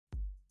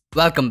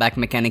Welcome back,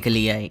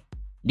 MechanicaLEi.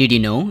 Did you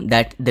know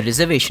that the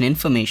reservation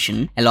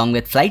information along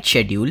with flight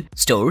schedule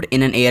stored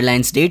in an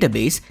airline's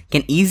database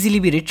can easily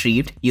be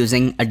retrieved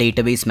using a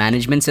database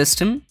management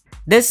system?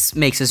 This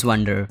makes us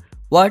wonder,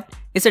 what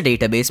is a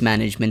database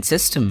management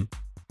system?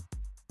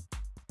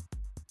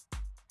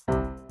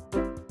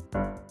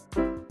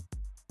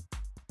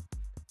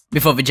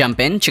 Before we jump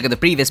in, check out the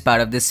previous part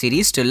of this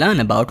series to learn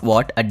about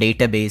what a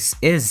database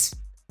is.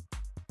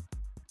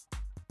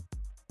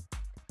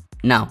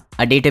 Now,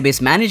 a database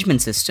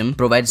management system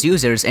provides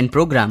users and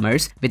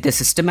programmers with a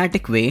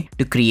systematic way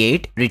to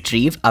create,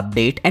 retrieve,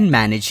 update, and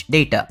manage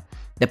data.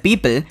 The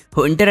people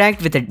who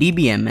interact with a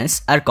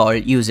DBMS are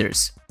called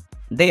users.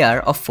 They are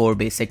of four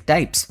basic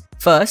types.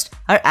 First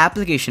are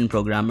application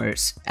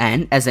programmers,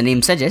 and as the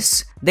name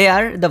suggests, they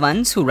are the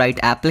ones who write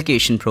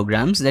application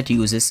programs that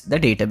uses the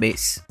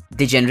database.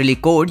 They generally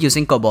code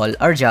using COBOL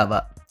or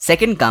Java.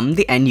 Second come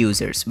the end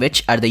users,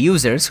 which are the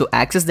users who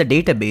access the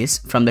database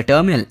from the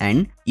terminal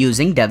end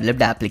using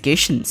developed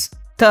applications.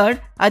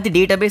 Third are the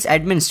database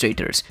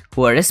administrators,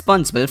 who are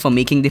responsible for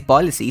making the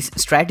policies,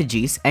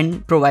 strategies,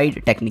 and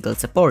provide technical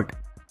support.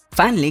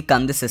 Finally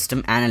come the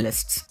system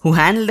analysts, who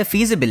handle the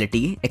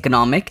feasibility,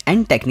 economic,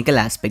 and technical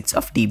aspects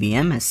of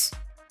DBMS.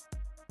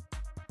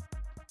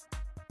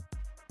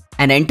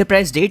 An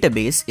enterprise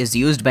database is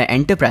used by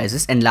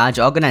enterprises and large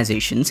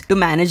organizations to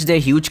manage their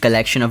huge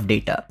collection of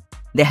data.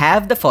 They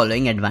have the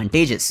following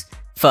advantages.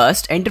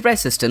 First, enterprise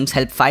systems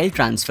help file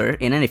transfer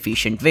in an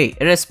efficient way,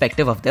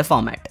 irrespective of their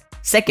format.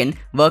 Second,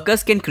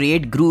 workers can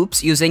create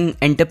groups using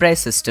enterprise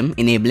system,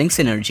 enabling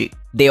synergy.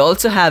 They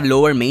also have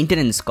lower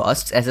maintenance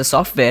costs as the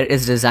software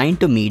is designed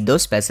to meet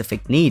those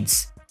specific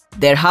needs.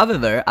 There,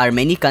 however, are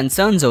many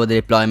concerns over the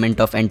deployment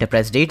of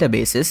enterprise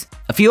databases,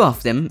 a few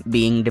of them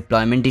being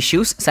deployment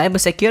issues,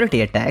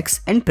 cybersecurity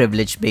attacks, and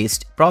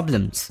privilege-based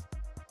problems.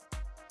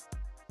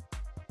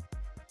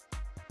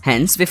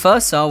 Hence, we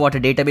first saw what a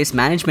database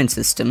management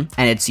system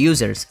and its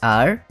users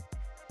are,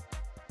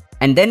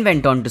 and then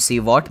went on to see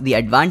what the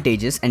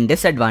advantages and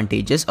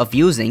disadvantages of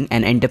using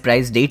an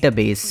enterprise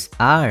database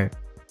are.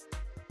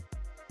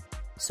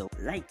 So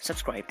like,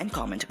 subscribe and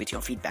comment with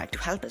your feedback to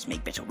help us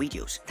make better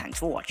videos. Thanks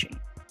for watching.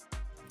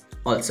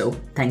 Also,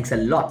 thanks a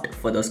lot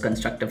for those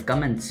constructive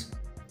comments.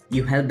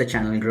 You help the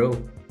channel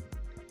grow.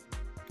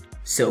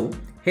 So,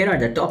 here are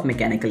the top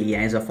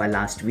MechanicaLEis of our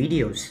last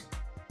videos.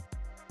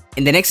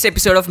 In the next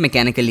episode of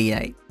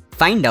MechanicaLEi,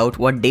 find out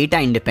what data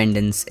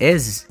independence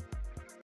is.